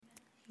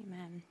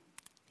Amen.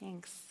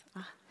 Thanks.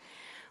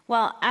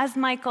 Well, as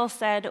Michael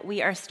said,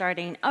 we are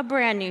starting a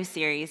brand new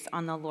series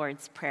on the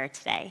Lord's Prayer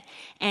today.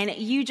 And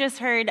you just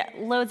heard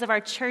loads of our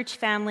church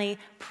family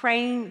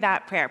praying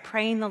that prayer,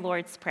 praying the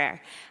Lord's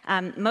Prayer.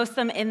 Most of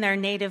them in their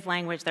native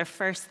language, their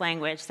first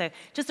language. So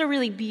just a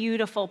really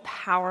beautiful,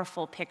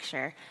 powerful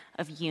picture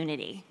of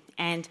unity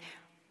and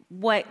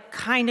what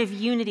kind of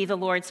unity the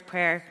Lord's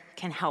Prayer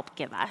can help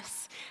give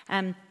us.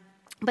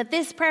 But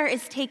this prayer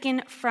is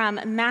taken from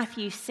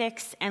Matthew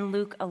 6 and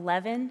Luke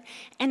 11,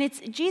 and it's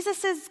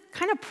Jesus'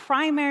 kind of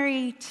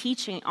primary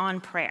teaching on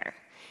prayer.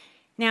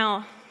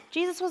 Now,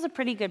 Jesus was a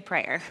pretty good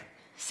prayer,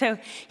 so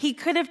he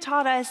could have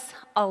taught us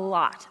a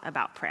lot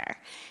about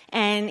prayer,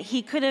 and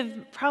he could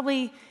have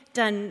probably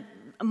done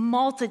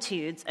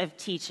multitudes of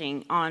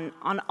teaching on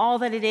all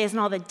that it is and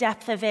all the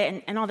depth of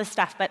it and all this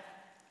stuff. But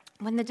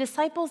when the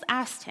disciples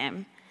asked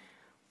him,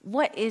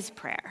 "What is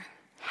prayer?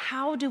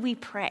 How do we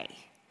pray?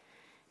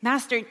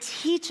 Master,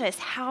 teach us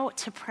how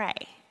to pray."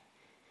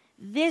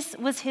 This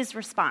was his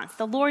response.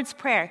 The Lord's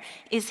Prayer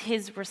is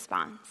his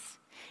response.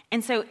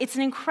 And so it's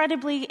an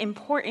incredibly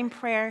important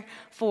prayer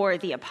for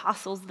the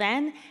apostles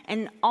then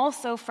and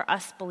also for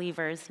us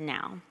believers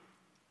now.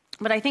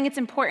 But I think it's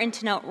important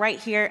to note right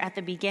here at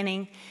the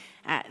beginning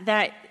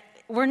that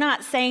we're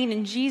not saying,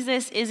 and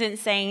Jesus isn't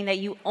saying, that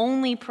you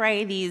only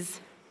pray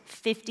these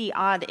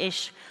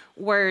 50-odd-ish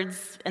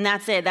words and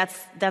that's it.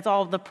 That's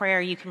all the prayer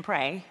you can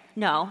pray.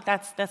 No,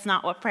 that's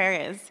not what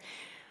prayer is.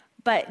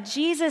 But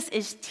Jesus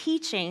is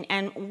teaching,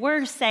 and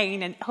we're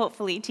saying, and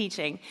hopefully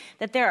teaching,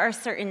 that there are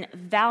certain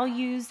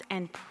values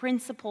and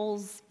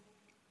principles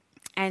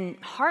and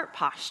heart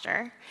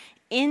posture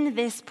in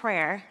this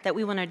prayer that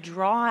we want to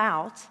draw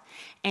out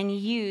and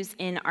use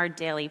in our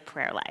daily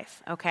prayer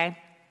life, okay?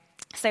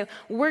 So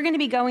we're going to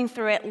be going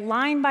through it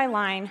line by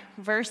line,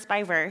 verse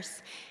by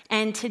verse,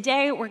 and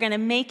today we're going to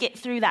make it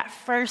through that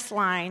first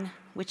line,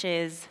 which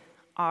is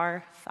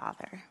Our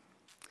Father.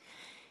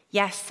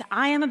 Yes,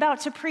 I am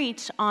about to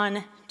preach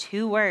on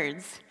 2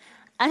 words,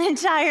 an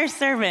entire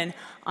sermon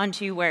on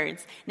 2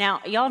 words. Now,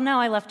 y'all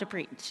know I love to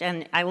preach,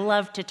 and I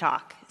love to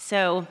talk,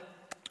 so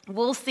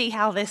we'll see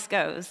how this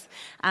goes.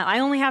 I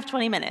only have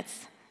 20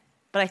 minutes,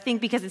 but I think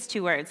because it's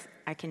 2 words,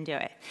 I can do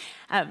it.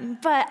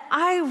 But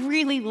I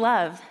really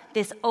love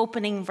this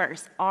opening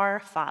verse,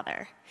 Our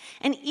Father.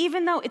 And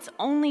even though it's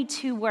only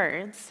 2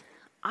 words,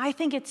 I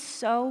think it's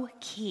so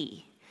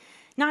key,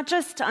 not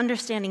just to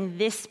understanding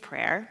this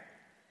prayer,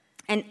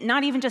 and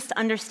not even just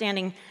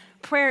understanding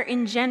prayer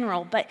in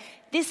general, but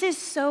this is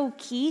so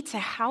key to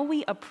how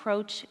we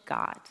approach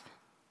God.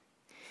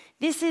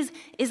 This is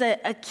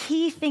a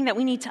key thing that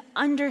we need to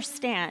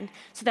understand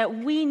so that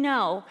we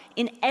know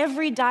in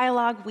every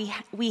dialogue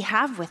we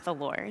have with the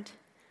Lord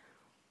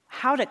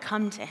how to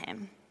come to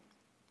him.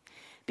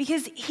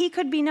 Because he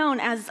could be known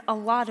as a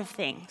lot of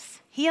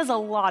things. He has a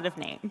lot of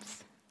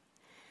names.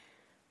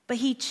 But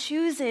he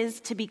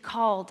chooses to be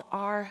called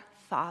our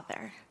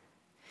Father.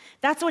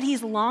 That's what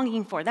he's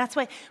longing for. That's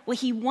what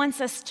he wants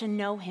us to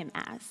know him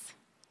as.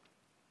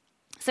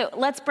 So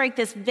let's break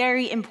this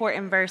very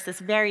important verse, this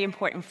very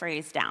important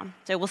phrase down.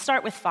 So we'll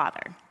start with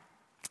Father.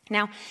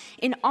 Now,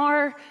 in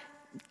our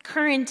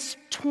current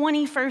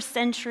 21st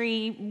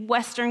century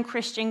Western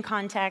Christian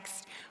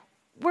context,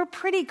 we're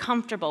pretty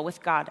comfortable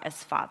with God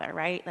as Father,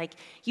 right? Like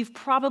you've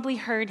probably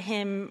heard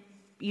him,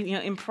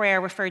 in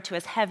prayer referred to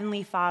as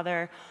Heavenly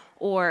Father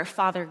or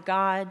Father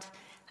God.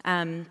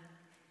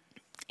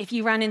 If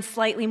you run in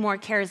slightly more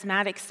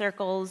charismatic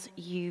circles,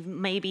 you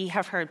maybe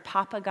have heard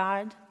Papa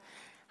God.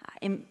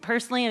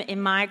 Personally,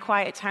 in my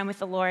quiet time with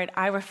the Lord,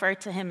 I refer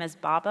to him as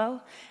Babbo.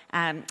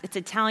 It's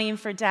Italian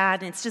for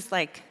dad, and it's just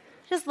a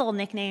little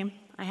nickname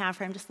I have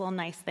for him, just a little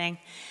nice thing.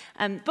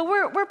 But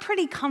we're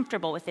pretty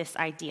comfortable with this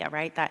idea,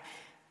 right?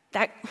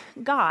 That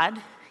God,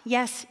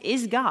 yes,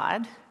 is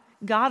God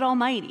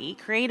Almighty,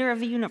 creator of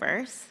the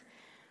universe,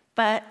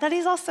 but that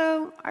he's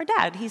also our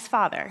dad, he's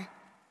Father.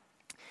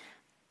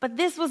 But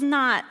this was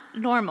not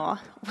normal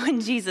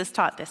when Jesus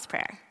taught this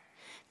prayer.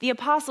 The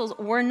apostles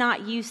were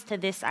not used to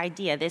this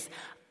idea, this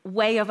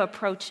way of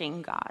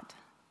approaching God.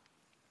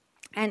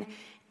 And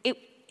it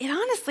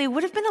honestly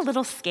would have been a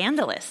little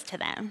scandalous to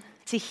them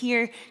to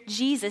hear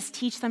Jesus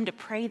teach them to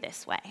pray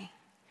this way.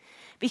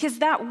 Because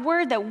that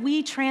word that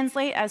we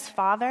translate as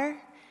Father,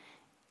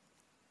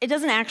 it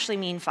doesn't actually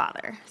mean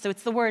Father. So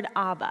it's the word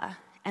Abba,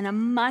 and a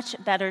much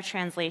better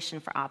translation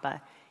for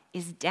Abba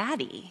is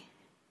Daddy.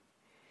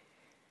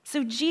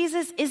 So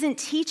Jesus isn't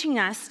teaching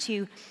us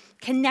to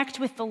connect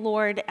with the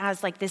Lord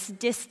as like this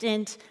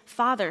distant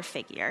father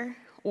figure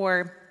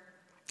or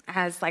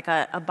as like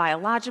a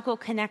biological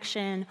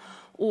connection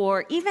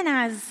or even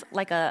as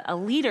like a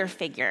leader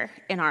figure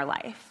in our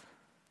life.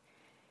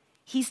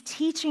 He's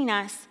teaching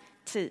us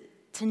to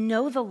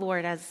know the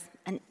Lord as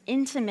an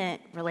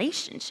intimate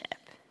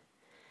relationship.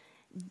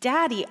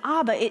 Daddy,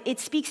 Abba, it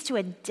speaks to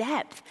a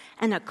depth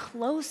and a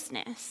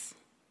closeness.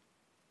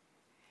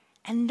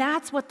 And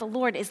that's what the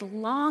Lord is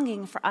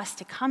longing for us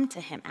to come to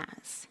him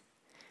as.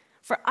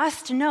 For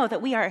us to know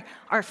that we are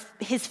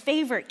his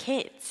favorite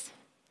kids.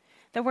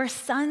 that we're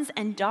sons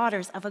and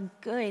daughters of a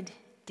good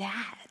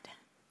dad.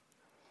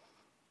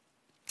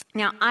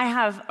 Now, I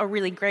have a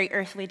really great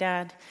earthly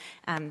dad.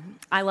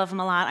 I love him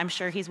a lot. I'm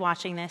sure he's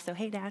watching this, so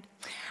hey, Dad.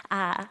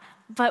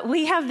 But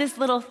we have this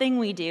little thing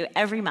we do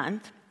every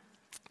month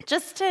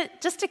just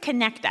to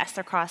connect us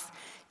across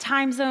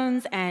time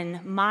zones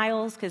and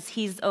miles, because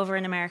he's over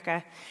in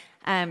America.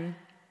 And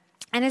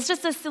it's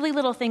just a silly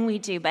little thing we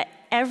do, but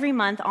every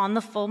month on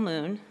the full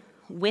moon,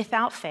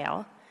 without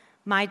fail,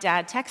 my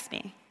dad texts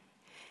me.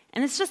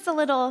 And it's just a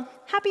little,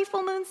 happy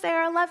full moon,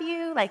 Sarah, love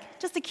you, like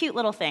just a cute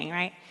little thing,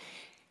 right?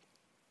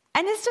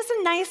 And it's just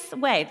a nice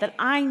way that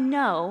I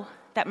know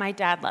that my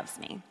dad loves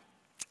me.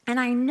 And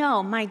I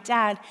know my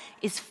dad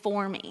is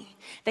for me,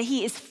 that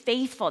he is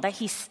faithful, that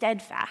he's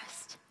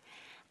steadfast.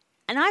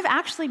 And I've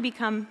actually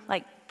become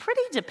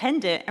pretty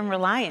dependent and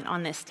reliant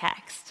on this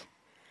text.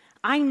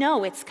 I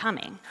know it's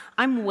coming.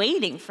 I'm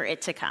waiting for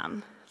it to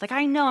come.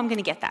 I know I'm going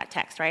to get that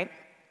text, right?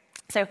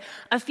 So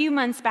a few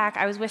months back,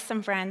 I was with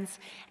some friends,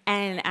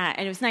 and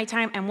it was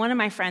nighttime, and one of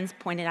my friends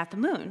pointed at the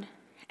moon.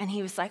 And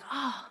he was like,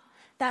 oh,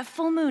 that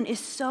full moon is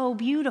so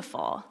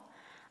beautiful.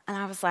 And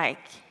I was like,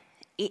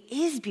 it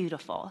is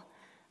beautiful,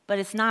 but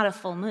it's not a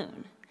full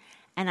moon.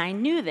 And I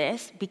knew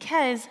this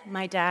because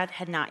my dad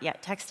had not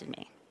yet texted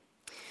me.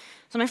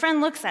 So my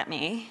friend looks at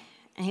me,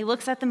 and he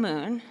looks at the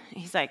moon,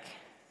 and he's like,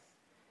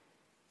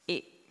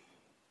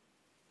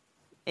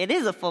 it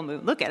is a full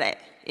moon. Look at it.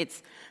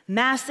 It's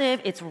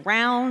massive, it's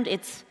round,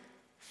 it's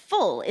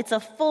full. It's a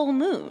full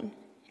moon.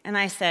 And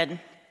I said,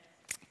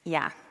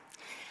 yeah,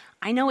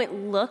 I know it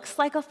looks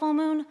like a full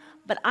moon,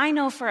 but I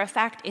know for a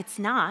fact it's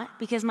not,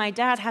 because my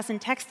dad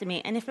hasn't texted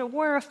me, and if it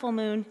were a full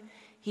moon,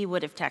 he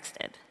would have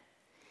texted.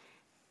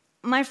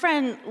 My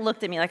friend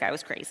looked at me like I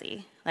was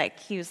crazy.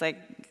 He was like,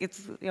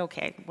 it's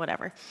okay,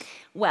 whatever.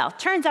 Well,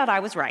 turns out I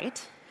was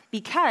right,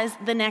 because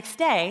the next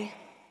day,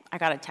 I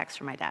got a text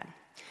from my dad,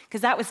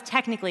 because that was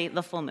technically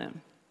the full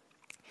moon.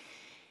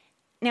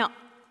 Now,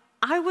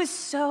 I was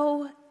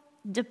so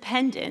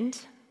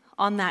dependent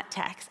on that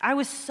text. I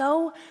was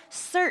so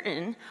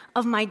certain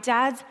of my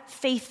dad's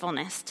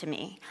faithfulness to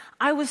me.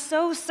 I was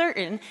so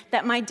certain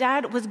that my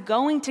dad was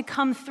going to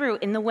come through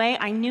in the way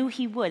I knew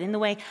he would, in the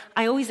way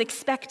I always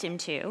expect him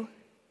to,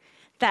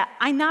 that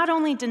I not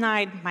only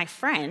denied my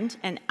friend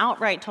and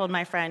outright told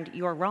my friend,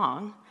 you're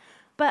wrong,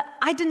 but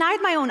I denied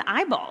my own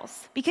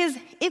eyeballs because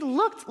it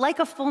looked like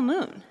a full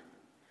moon.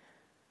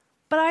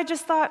 But I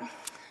just thought,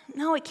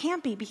 no, it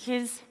can't be,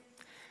 because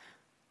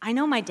I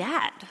know my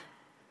dad.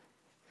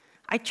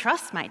 I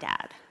trust my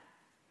dad.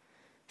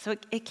 So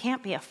it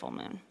can't be a full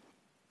moon.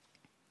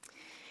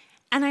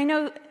 And I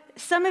know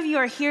some of you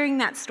are hearing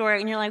that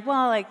story and you're like,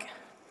 well,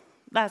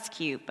 that's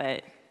cute,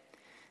 but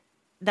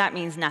that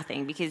means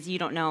nothing because you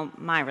don't know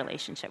my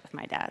relationship with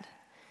my dad.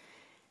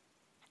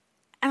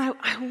 And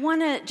I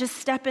want to just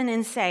step in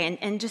and say,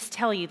 and just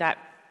tell you that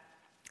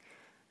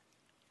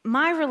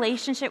my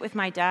relationship with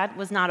my dad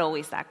was not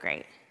always that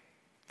great.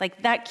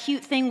 That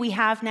cute thing we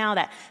have now,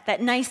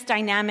 that nice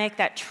dynamic,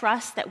 that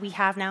trust that we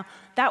have now,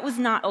 that was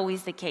not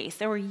always the case.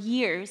 There were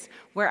years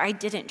where I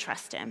didn't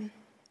trust him.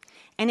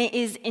 And it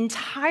is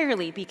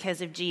entirely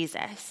because of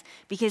Jesus,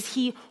 because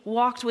he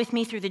walked with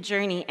me through the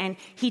journey and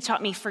he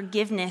taught me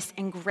forgiveness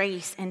and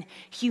grace and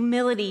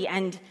humility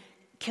and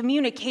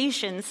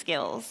communication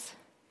skills.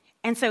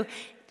 And so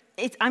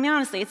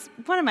honestly, it's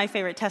one of my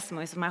favorite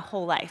testimonies of my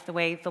whole life, the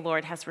way the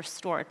Lord has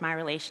restored my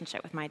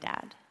relationship with my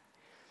dad.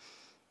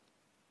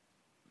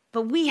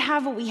 But we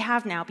have what we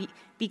have now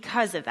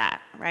because of that,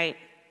 right?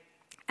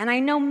 And I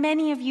know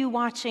many of you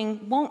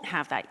watching won't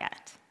have that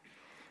yet.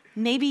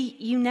 Maybe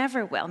you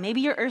never will.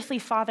 Maybe your earthly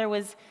father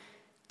was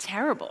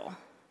terrible.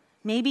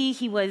 Maybe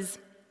he was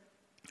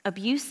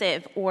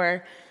abusive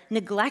or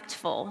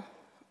neglectful,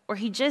 or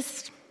he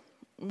just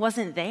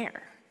wasn't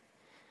there.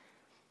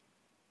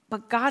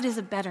 But God is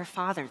a better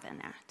father than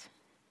that.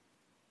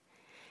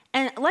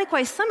 And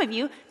likewise, some of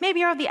you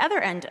maybe are at the other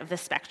end of the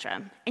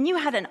spectrum, and you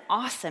had an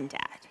awesome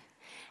dad.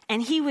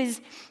 And he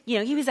was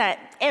at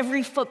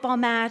every football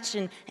match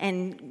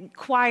and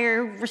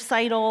choir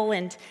recital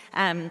and,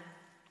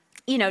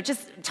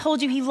 just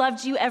told you he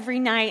loved you every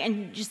night,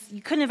 and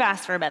you couldn't have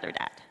asked for a better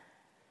dad.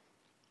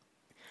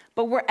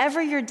 But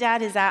wherever your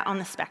dad is at on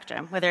the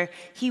spectrum, whether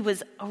he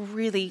was a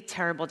really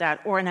terrible dad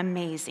or an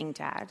amazing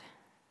dad,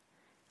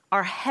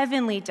 our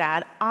heavenly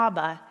dad,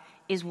 Abba,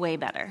 is way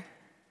better.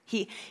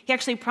 He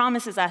actually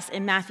promises us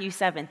in Matthew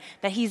 7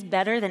 that he's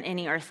better than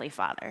any earthly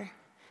father.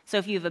 So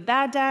if you have a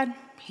bad dad,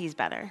 he's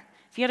better.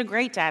 If you had a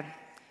great dad,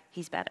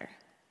 he's better.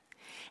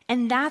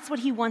 And that's what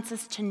he wants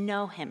us to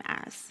know him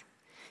as,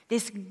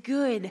 this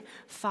good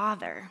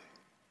father,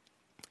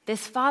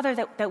 this father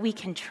that we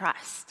can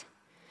trust,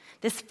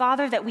 this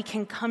father that we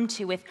can come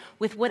to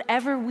with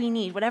whatever we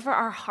need, whatever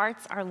our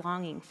hearts are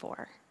longing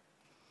for.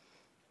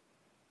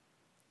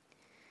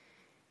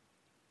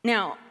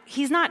 Now,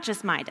 he's not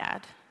just my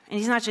dad, and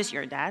he's not just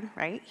your dad,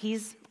 right?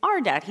 He's our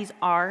dad. He's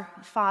our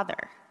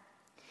father.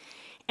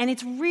 And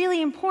it's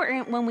really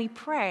important when we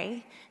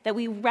pray that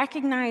we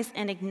recognize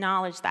and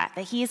acknowledge that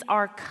he is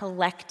our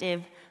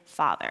collective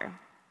father.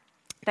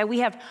 That we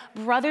have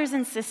brothers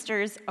and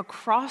sisters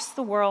across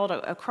the world,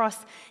 across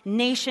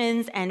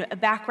nations and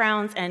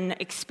backgrounds and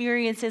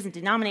experiences and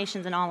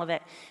denominations and all of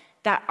it,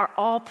 that are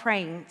all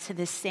praying to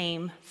the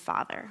same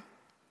Father.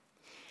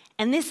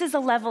 And this is a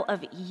level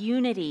of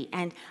unity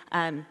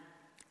and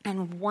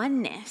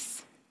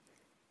oneness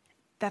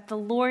that the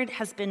Lord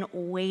has been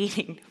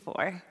waiting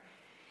for.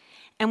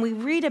 And we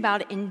read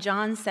about it in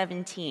John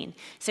 17.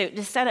 So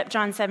to set up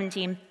John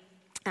 17,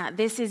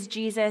 this is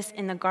Jesus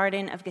in the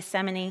Garden of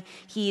Gethsemane.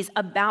 He's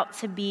about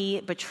to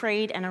be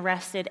betrayed and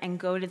arrested and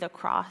go to the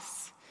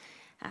cross.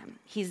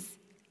 He's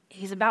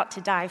about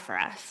to die for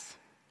us.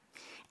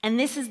 And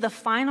this is the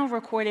final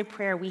recorded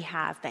prayer we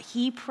have that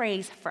he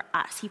prays for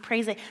us. He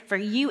prays it for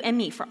you and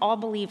me, for all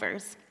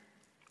believers.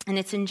 And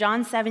it's in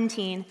John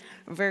 17,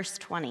 verse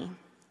 20.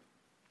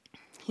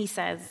 He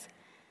says,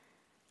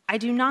 "I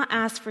do not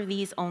ask for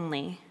these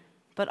only,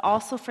 but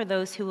also for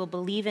those who will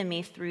believe in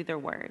me through their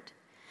word,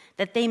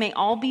 that they may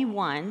all be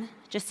one,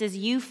 just as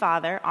you,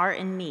 Father, are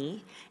in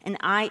me, and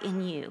I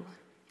in you,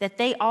 that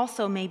they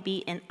also may be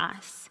in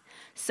us,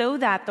 so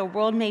that the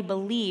world may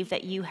believe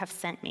that you have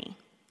sent me.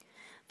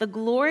 The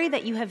glory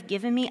that you have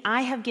given me,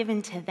 I have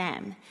given to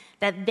them,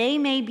 that they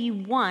may be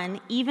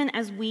one, even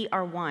as we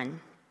are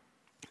one.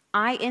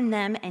 I in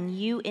them and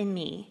you in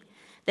me,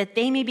 that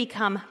they may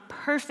become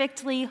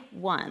perfectly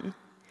one,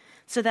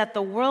 so that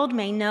the world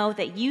may know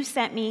that you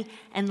sent me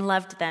and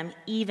loved them,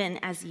 even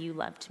as you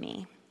loved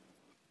me."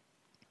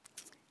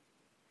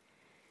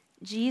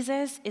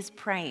 Jesus is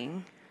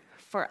praying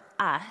for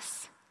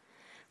us,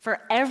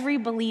 for every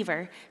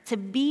believer, to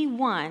be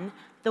one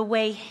the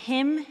way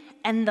him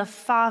and the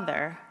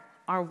Father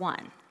are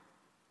one.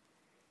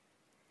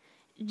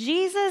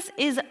 Jesus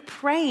is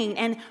praying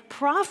and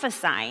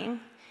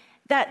prophesying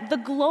that the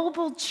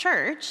global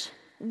church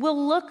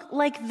will look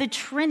like the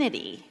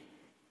Trinity,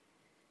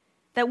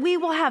 that we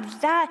will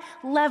have that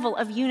level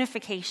of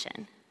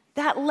unification,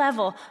 that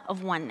level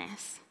of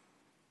oneness.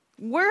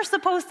 We're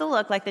supposed to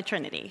look like the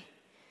Trinity,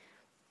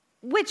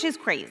 which is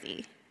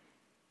crazy.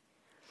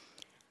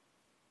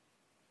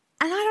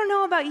 And I don't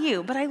know about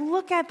you, but I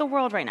look at the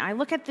world right now. I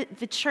look at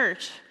the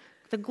church,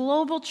 the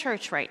global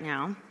church right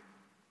now,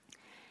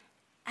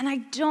 and I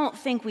don't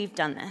think we've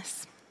done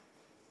this.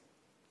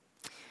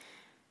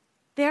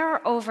 There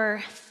are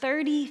over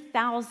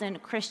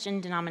 30,000 Christian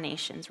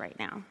denominations right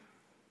now.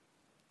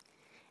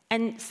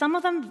 And some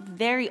of them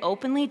very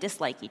openly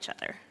dislike each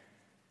other.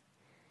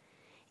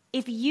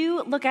 If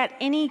you look at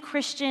any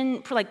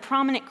Christian, like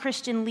prominent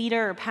Christian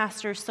leader or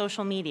pastor's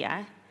social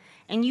media,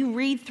 and you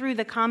read through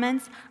the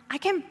comments, I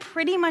can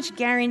pretty much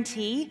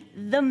guarantee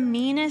the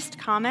meanest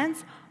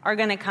comments are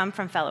going to come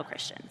from fellow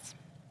Christians.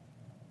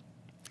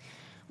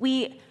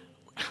 We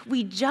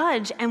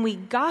judge and we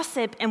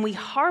gossip and we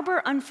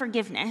harbor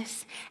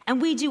unforgiveness,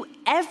 and we do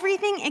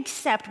everything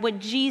except what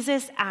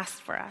Jesus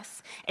asked for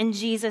us and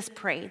Jesus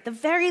prayed. The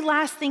very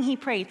last thing he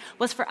prayed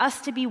was for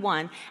us to be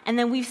one, and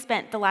then we've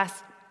spent the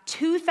last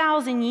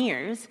 2,000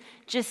 years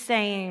just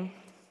saying,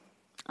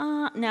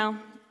 no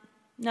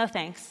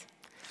thanks.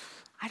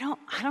 I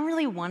don't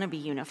really want to be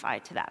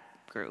unified to that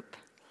group.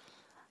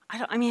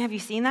 Have you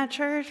seen that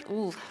church?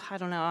 Ooh, I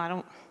don't know. I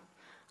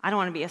don't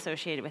want to be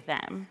associated with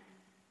them.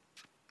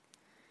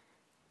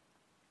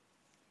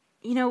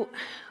 You know,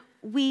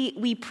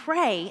 we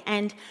pray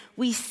and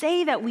we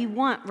say that we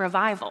want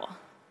revival.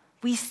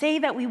 We say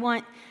that we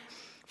want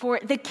for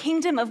the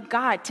kingdom of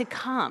God to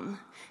come,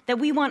 that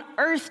we want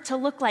earth to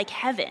look like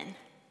heaven.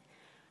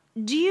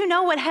 Do you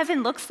know what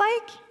heaven looks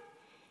like?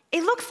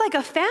 It looks like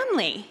a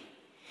family.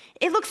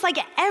 It looks like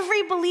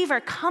every believer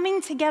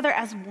coming together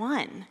as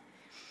one.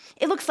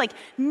 It looks like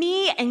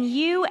me and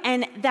you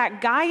and that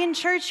guy in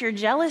church you're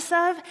jealous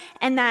of,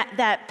 and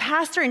that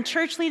pastor and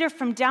church leader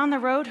from down the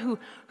road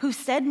who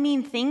said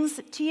mean things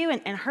to you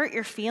and hurt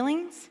your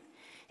feelings.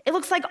 It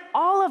looks like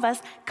all of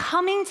us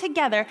coming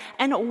together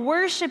and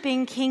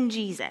worshiping King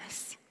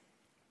Jesus.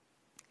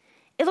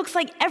 It looks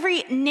like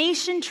every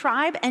nation,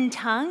 tribe, and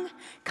tongue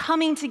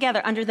coming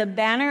together under the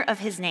banner of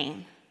his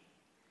name.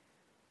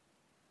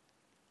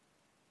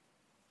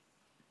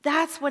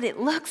 That's what it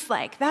looks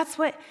like. That's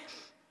what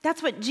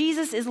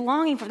Jesus is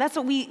longing for. That's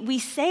what we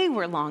say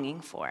we're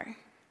longing for.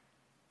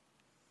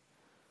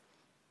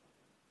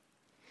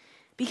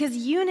 Because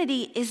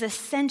unity is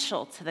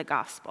essential to the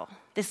gospel,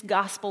 this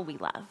gospel we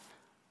love.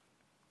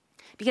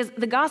 Because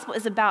the gospel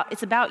is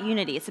about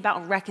unity. It's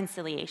about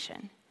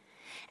reconciliation.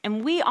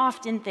 And we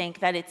often think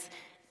that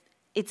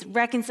it's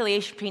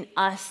reconciliation between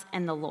us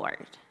and the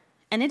Lord.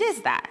 And it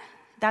is that.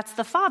 That's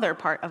the Father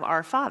part of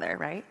our Father,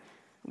 right?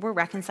 We're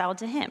reconciled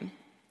to him.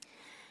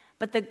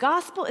 But the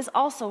gospel is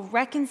also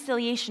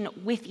reconciliation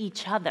with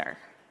each other.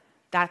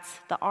 That's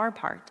the our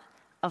part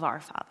of our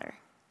Father.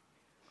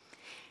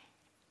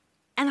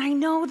 And I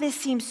know this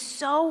seems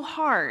so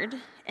hard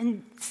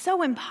and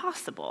so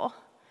impossible,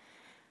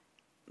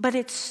 but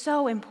it's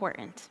so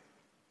important.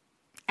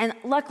 And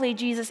luckily,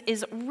 Jesus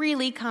is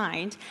really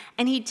kind,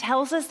 and he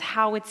tells us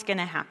how it's going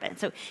to happen.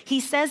 So he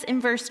says in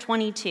verse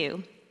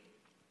 22,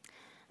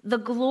 "The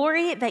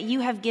glory that you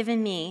have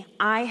given me,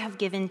 I have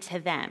given to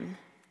them,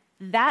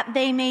 that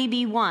they may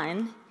be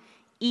one,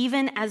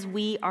 even as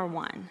we are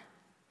one.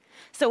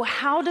 So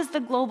how does the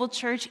global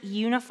church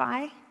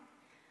unify?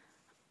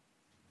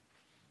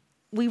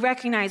 We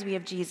recognize we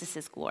have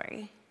Jesus'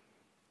 glory.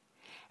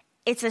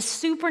 It's a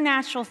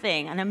supernatural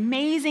thing, an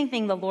amazing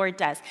thing the Lord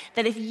does,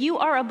 that if you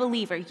are a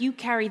believer, you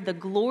carry the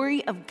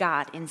glory of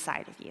God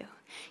inside of you.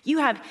 You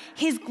have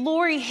his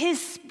glory,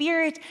 his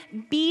spirit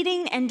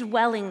beating and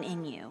dwelling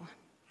in you.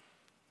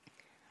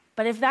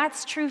 But if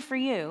that's true for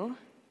you,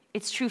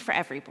 it's true for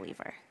every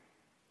believer.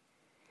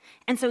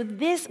 And so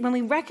when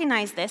we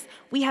recognize this,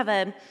 we have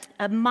a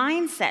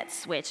mindset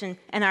switch, and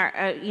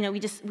our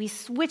we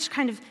switch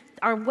kind of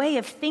our way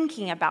of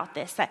thinking about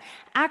this, that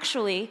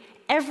actually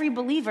every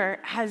believer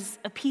has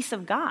a piece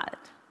of God.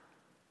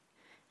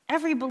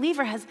 Every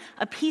believer has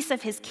a piece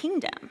of his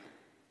kingdom.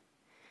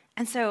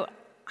 And so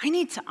I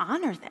need to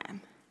honor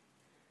them.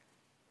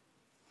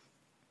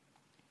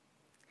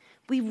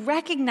 We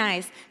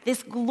recognize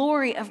this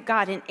glory of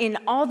God in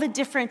all the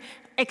different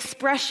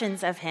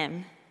expressions of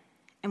him,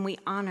 and we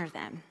honor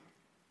them.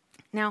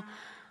 Now,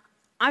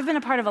 I've been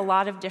a part of a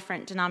lot of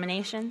different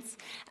denominations.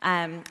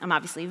 I'm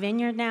obviously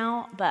Vineyard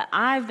now, but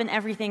I've been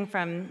everything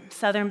from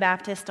Southern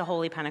Baptist to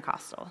Holy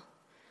Pentecostal.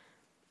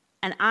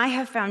 And I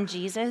have found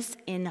Jesus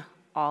in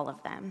all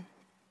of them.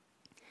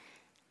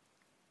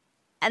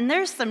 And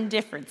there's some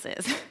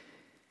differences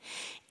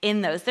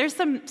in those. There's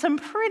some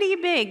pretty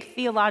big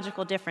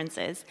theological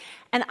differences.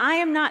 And I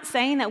am not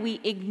saying that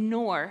we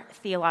ignore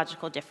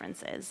theological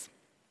differences.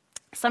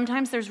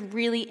 Sometimes there's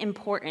really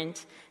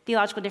important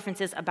theological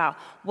differences about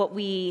what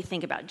we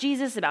think about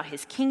Jesus, about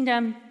his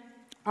kingdom,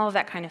 all of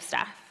that kind of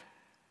stuff.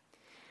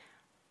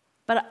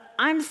 But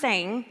I'm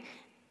saying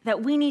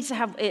that we need to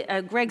have,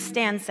 Greg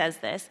Stan says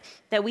this,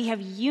 that we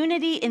have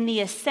unity in the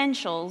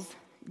essentials,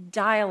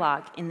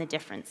 dialogue in the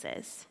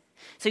differences.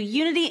 So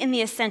unity in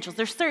the essentials.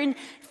 There's certain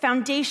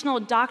foundational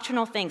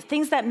doctrinal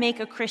things that make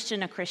a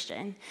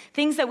Christian,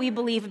 things that we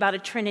believe about a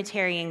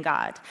Trinitarian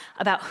God,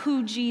 about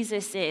who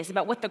Jesus is,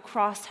 about what the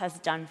cross has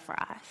done for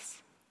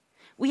us.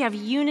 We have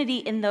unity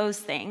in those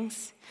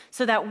things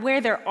so that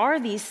where there are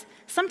these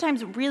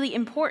sometimes really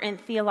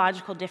important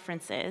theological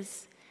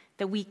differences,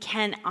 that we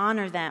can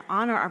honor them,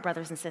 honor our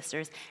brothers and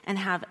sisters, and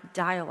have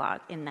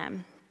dialogue in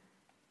them.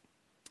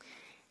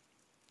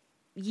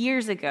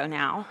 Years ago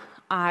now,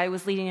 I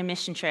was leading a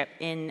mission trip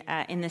in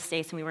the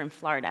States, and we were in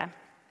Florida.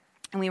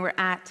 And we were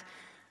at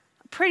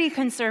a pretty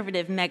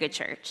conservative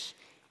megachurch.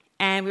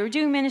 And we were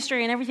doing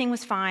ministry, and everything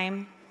was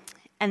fine.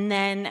 And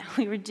then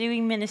we were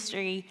doing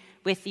ministry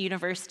with the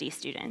university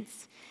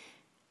students.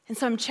 And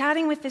so I'm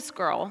chatting with this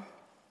girl,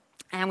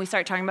 and we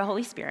start talking about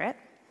Holy Spirit.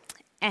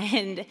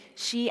 And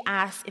she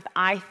asks if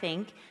I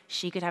think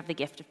she could have the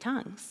gift of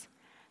tongues.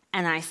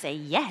 And I say,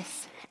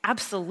 yes,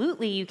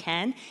 absolutely you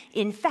can.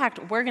 In fact,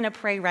 we're going to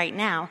pray right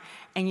now,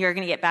 and you're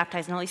going to get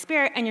baptized in the Holy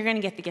Spirit, and you're going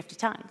to get the gift of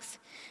tongues.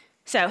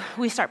 So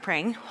we start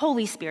praying.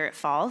 Holy Spirit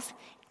falls.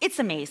 It's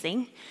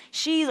amazing.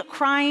 She's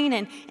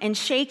crying and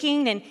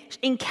shaking and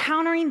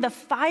encountering the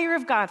fire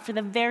of God for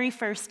the very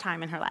first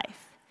time in her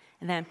life.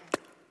 And then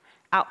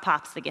out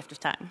pops the gift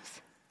of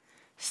tongues.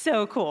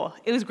 So cool.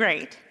 It was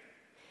great.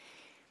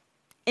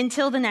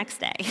 Until the next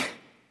day,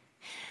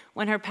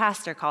 when her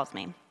pastor calls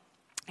me.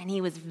 And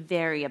he was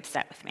very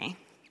upset with me.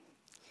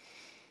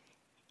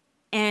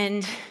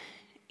 And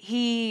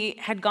he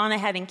had gone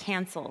ahead and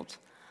canceled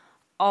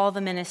all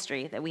the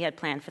ministry that we had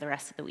planned for the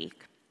rest of the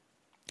week.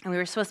 And we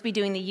were supposed to be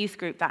doing the youth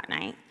group that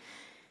night.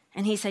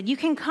 And he said, you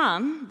can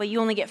come, but you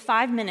only get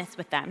 5 minutes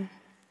with them.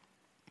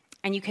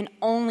 And you can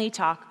only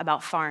talk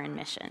about foreign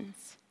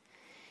missions.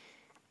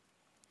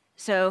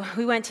 So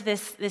we went to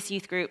this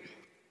youth group,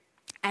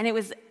 and it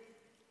was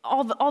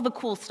all the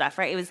cool stuff,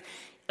 right? It was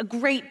a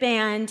great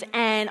band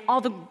and all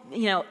the,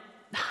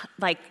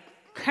 like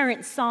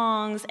current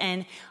songs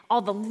and all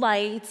the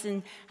lights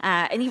and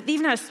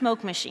even had a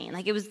smoke machine.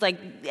 Like it was like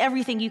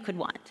everything you could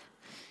want.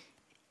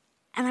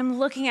 And I'm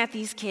looking at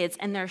these kids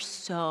and they're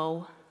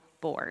so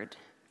bored.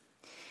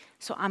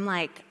 So I'm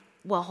like,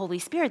 well, Holy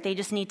Spirit, they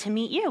just need to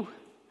meet you.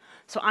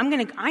 So I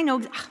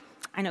know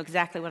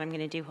exactly what I'm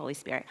going to do, Holy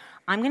Spirit.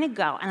 I'm going to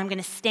go and I'm going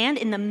to stand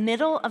in the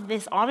middle of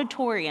this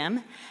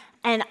auditorium.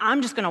 And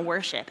I'm just going to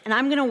worship. And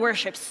I'm going to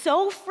worship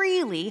so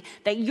freely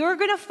that you're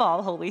going to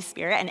fall, Holy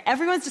Spirit, and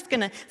everyone's just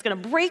it's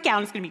going to break out,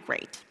 and it's going to be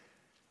great.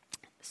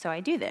 So I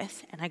do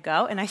this, and I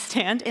go, and I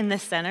stand in the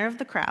center of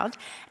the crowd,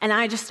 and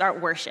I just start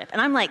worship.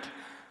 And I'm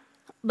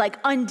like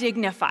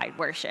undignified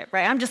worship,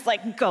 right? I'm just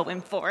like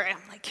going for it.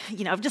 I'm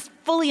like, just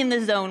fully in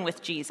the zone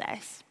with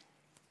Jesus.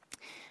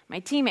 My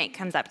teammate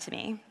comes up to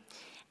me,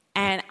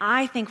 and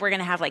I think we're going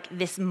to have like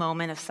this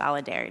moment of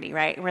solidarity,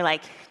 right? We're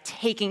like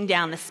taking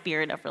down the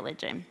spirit of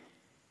religion.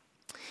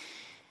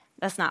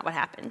 That's not what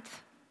happened.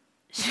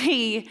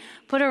 She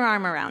put her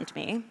arm around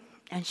me,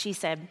 and she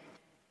said,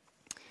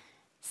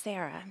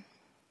 Sarah,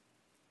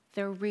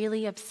 they're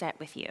really upset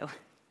with you.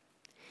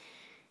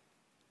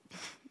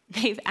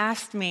 They've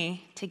asked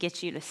me to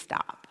get you to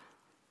stop.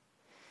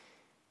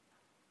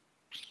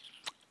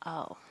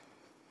 Oh.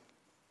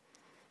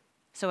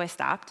 So I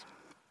stopped.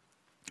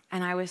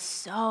 And I was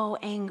so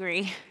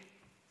angry.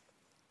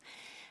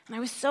 And I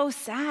was so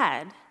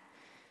sad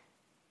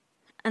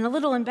and a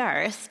little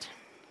embarrassed.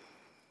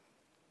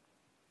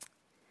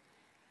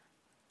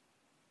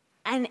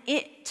 And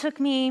it took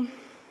me,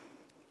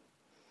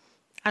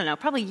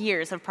 probably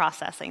years of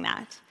processing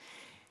that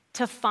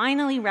to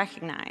finally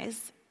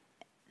recognize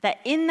that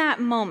in that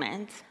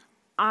moment,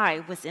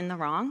 I was in the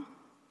wrong.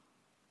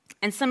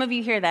 And some of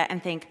you hear that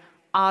and think,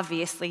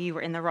 obviously you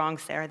were in the wrong,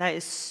 Sarah. That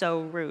is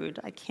so rude.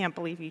 I can't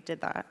believe you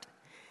did that.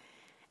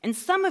 And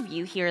some of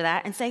you hear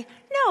that and say,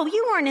 no,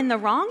 you weren't in the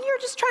wrong. You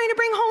were just trying to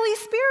bring Holy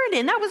Spirit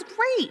in. That was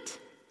great.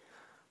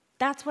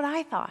 That's what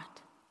I thought.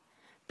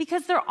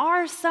 Because there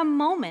are some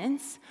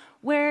moments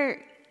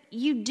where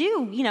you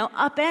do,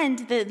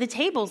 upend the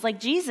tables like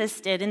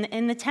Jesus did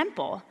in the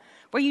temple,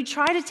 where you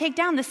try to take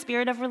down the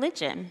spirit of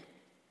religion.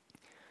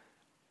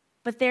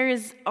 But there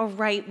is a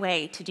right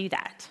way to do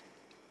that.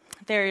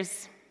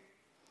 There's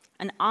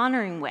an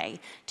honoring way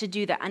to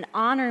do that, an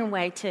honoring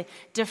way to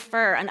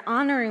defer, an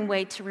honoring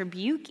way to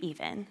rebuke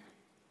even.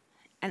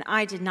 And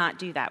I did not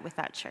do that with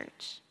that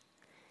church.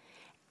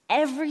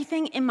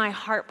 Everything in my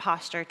heart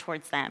posture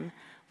towards them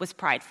was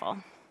prideful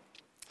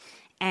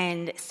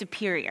and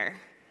superior.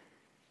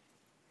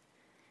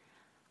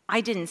 I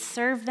didn't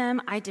serve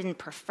them, I didn't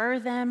prefer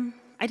them,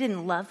 I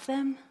didn't love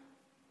them.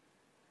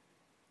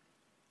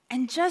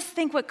 And just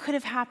think what could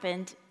have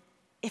happened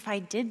if I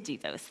did do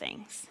those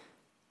things.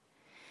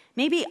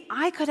 Maybe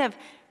I could have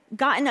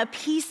gotten a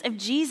piece of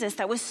Jesus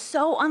that was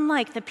so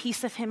unlike the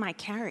piece of him I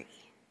carry.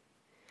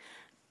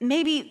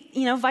 Maybe,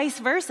 vice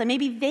versa.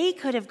 Maybe they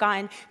could have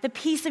gotten the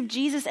piece of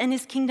Jesus and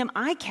his kingdom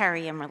I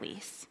carry and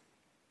release.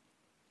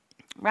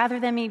 Rather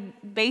than me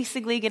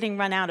basically getting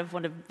run out of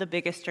one of the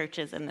biggest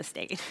churches in the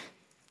state.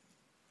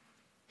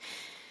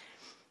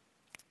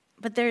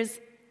 But there's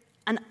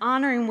an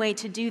honoring way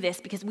to do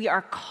this because we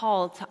are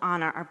called to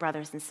honor our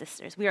brothers and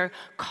sisters. We are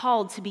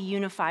called to be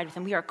unified with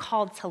them. We are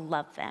called to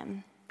love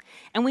them.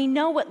 And we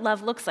know what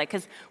love looks like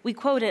because we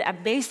quote it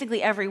at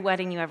basically every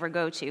wedding you ever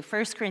go to.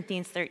 1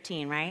 Corinthians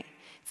 13, right?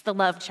 It's the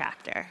love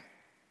chapter.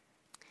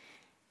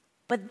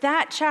 But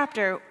that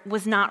chapter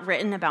was not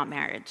written about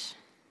marriage.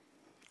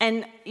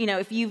 And,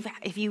 if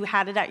you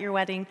had it at your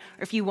wedding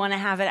or if you want to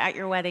have it at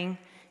your wedding,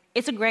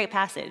 it's a great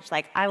passage.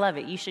 I love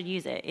it. You should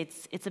use it.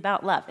 It's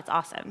about love. It's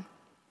awesome.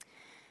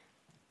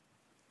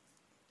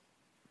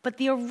 But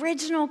the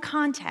original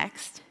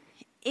context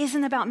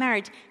isn't about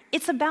marriage.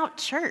 It's about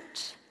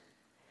church.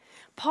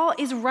 Paul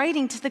is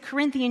writing to the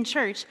Corinthian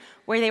church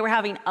where they were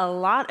having a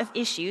lot of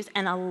issues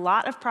and a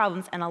lot of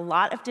problems and a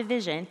lot of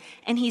division,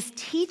 and he's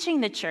teaching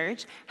the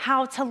church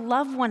how to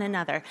love one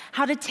another,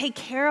 how to take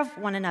care of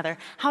one another,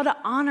 how to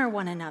honor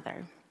one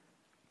another.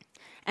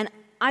 And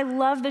I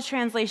love the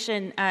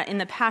translation in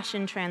the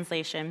Passion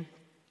Translation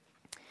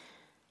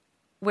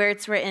where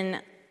it's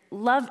written,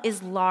 love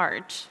is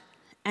large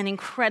and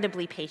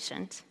incredibly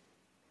patient.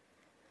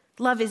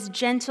 Love is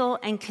gentle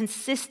and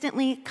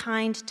consistently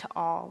kind to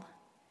all.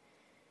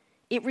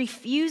 It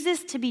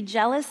refuses to be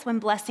jealous when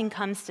blessing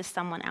comes to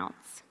someone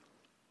else.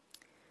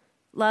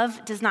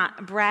 Love does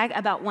not brag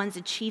about one's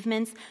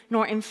achievements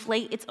nor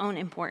inflate its own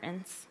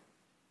importance.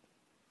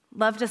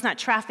 Love does not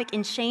traffic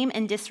in shame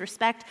and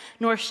disrespect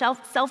nor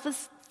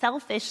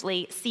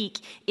selfishly seek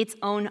its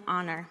own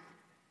honor.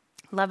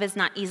 Love is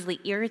not easily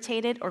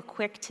irritated or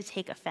quick to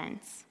take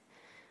offense.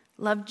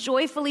 Love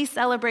joyfully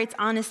celebrates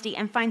honesty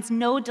and finds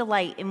no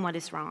delight in what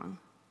is wrong.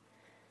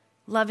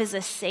 Love is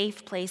a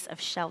safe place of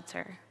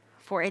shelter,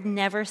 for it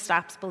never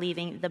stops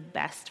believing the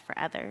best for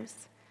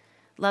others.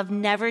 Love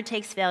never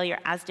takes failure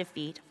as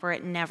defeat, for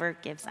it never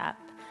gives up.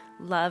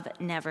 Love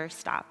never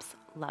stops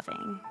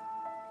loving.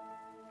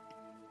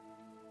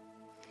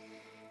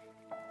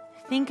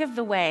 Think of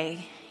the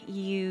way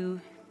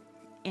you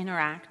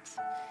interact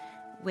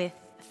with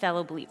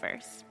fellow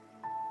believers.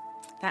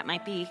 That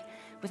might be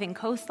within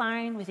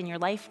Coastline, within your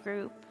life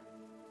group.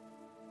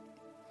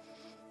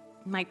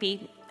 It might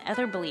be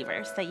other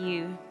believers that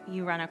you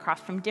run across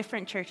from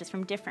different churches,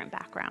 from different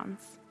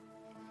backgrounds.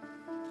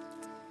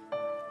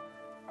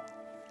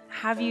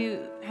 Have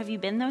you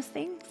been those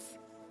things?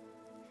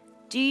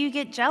 Do you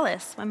get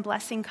jealous when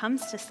blessing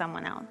comes to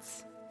someone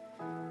else?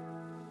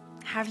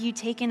 Have you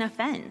taken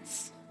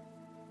offense?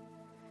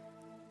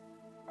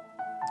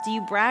 Do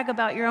you brag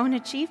about your own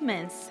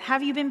achievements?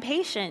 Have you been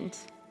patient?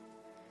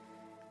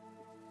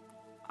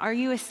 Are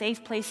you a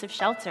safe place of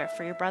shelter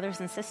for your brothers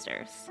and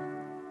sisters?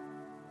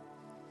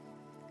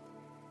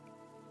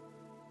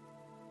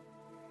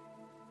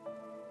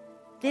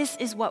 This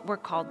is what we're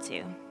called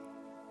to.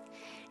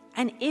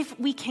 And if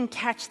we can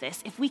catch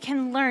this, if we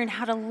can learn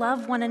how to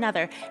love one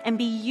another and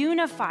be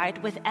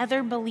unified with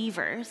other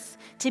believers,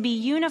 to be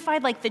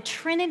unified like the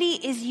Trinity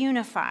is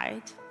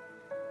unified,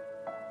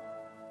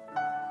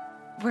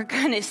 we're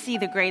going to see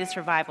the greatest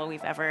revival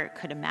we've ever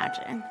could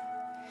imagine.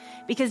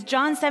 Because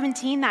John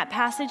 17, that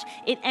passage,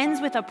 it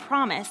ends with a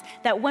promise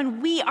that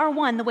when we are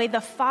one, the way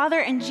the Father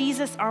and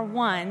Jesus are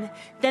one,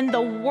 then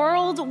the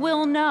world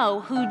will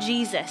know who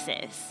Jesus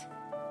is.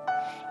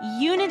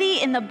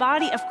 Unity in the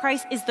body of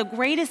Christ is the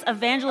greatest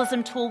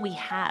evangelism tool we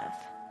have.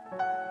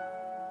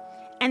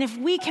 And if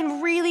we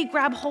can really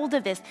grab hold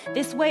of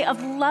this way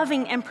of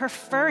loving and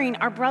preferring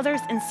our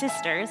brothers and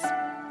sisters,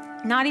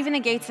 not even the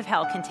gates of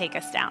hell can take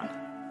us down.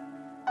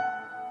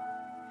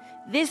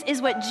 This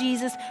is what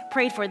Jesus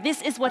prayed for.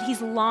 This is what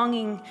he's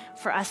longing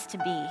for us to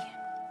be.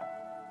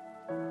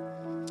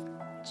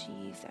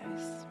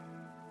 Jesus.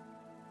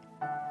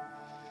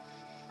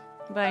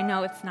 But I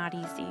know it's not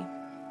easy.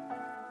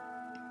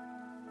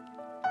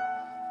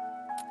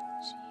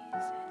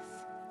 Jesus.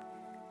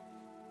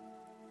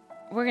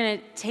 We're going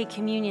to take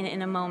communion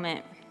in a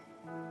moment.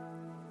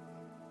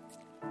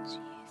 Jesus.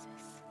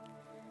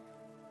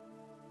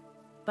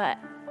 But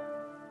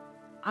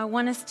I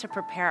want us to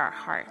prepare our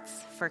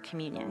hearts for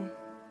communion.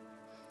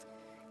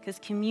 Because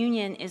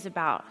communion is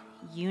about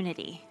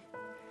unity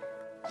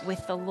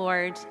with the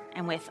Lord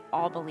and with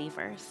all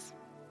believers.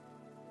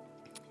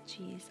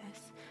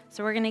 Jesus.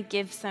 So we're going to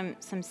give some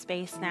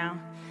space now.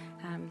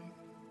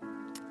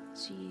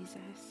 Jesus.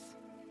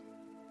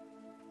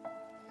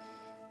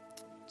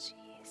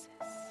 Jesus.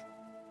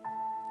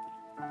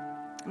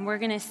 And we're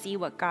going to see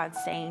what God's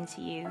saying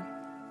to you.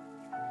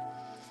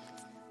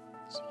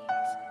 Jesus.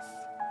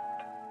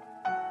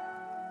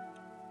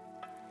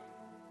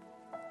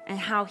 And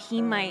how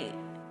he might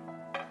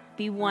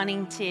be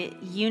wanting to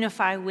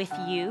unify with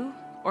you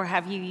or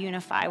have you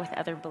unify with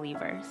other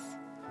believers.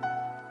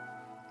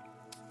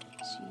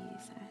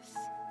 Jesus.